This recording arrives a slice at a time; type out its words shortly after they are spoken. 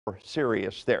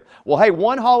serious there. Well, hey,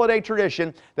 one holiday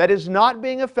tradition that is not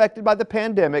being affected by the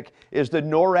pandemic is the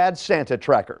NORAD Santa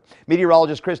Tracker.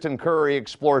 Meteorologist Kristen Currie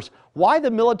explores why the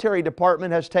military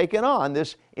department has taken on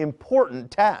this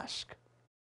important task.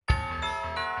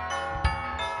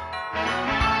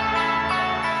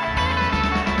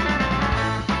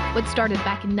 What started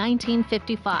back in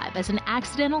 1955 as an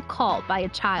accidental call by a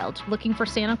child looking for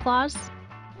Santa Claus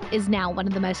is now one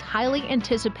of the most highly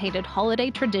anticipated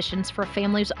holiday traditions for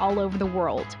families all over the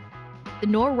world. The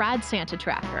NORAD Santa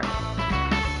Tracker.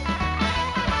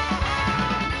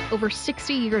 Over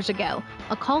 60 years ago,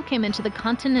 a call came into the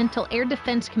Continental Air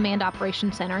Defense Command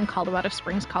Operations Center in Colorado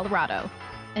Springs, Colorado.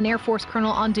 An Air Force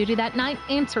colonel on duty that night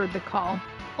answered the call,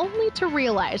 only to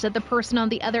realize that the person on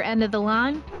the other end of the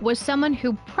line was someone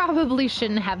who probably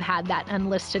shouldn't have had that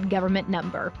unlisted government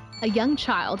number. A young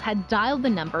child had dialed the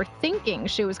number thinking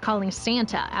she was calling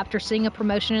Santa after seeing a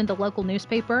promotion in the local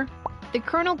newspaper. The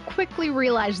colonel quickly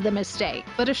realized the mistake,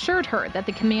 but assured her that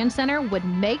the command center would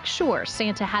make sure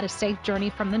Santa had a safe journey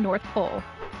from the North Pole.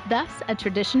 Thus, a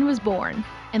tradition was born,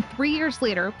 and 3 years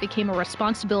later became a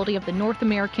responsibility of the North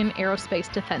American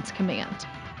Aerospace Defense Command.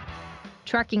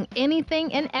 Tracking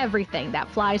anything and everything that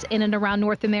flies in and around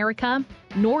North America,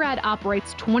 NORAD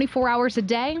operates 24 hours a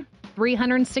day,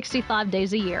 365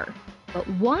 days a year. But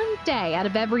one day out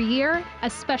of every year, a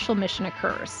special mission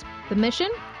occurs. The mission?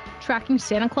 Tracking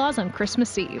Santa Claus on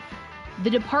Christmas Eve. The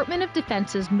Department of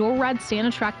Defense's NORAD Santa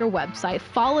Tracker website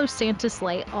follows Santa's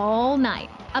sleigh all night,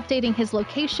 updating his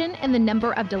location and the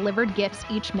number of delivered gifts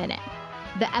each minute.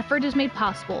 The effort is made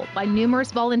possible by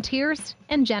numerous volunteers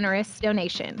and generous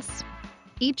donations.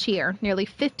 Each year, nearly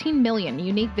 15 million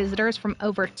unique visitors from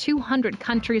over 200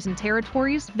 countries and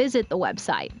territories visit the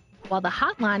website, while the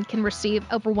hotline can receive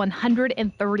over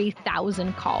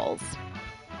 130,000 calls.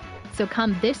 So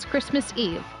come this Christmas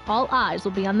Eve, all eyes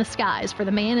will be on the skies for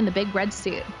the man in the big red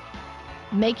suit,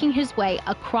 making his way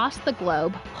across the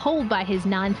globe, pulled by his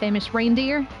 9 famous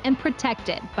reindeer and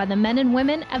protected by the men and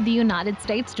women of the United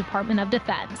States Department of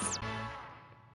Defense.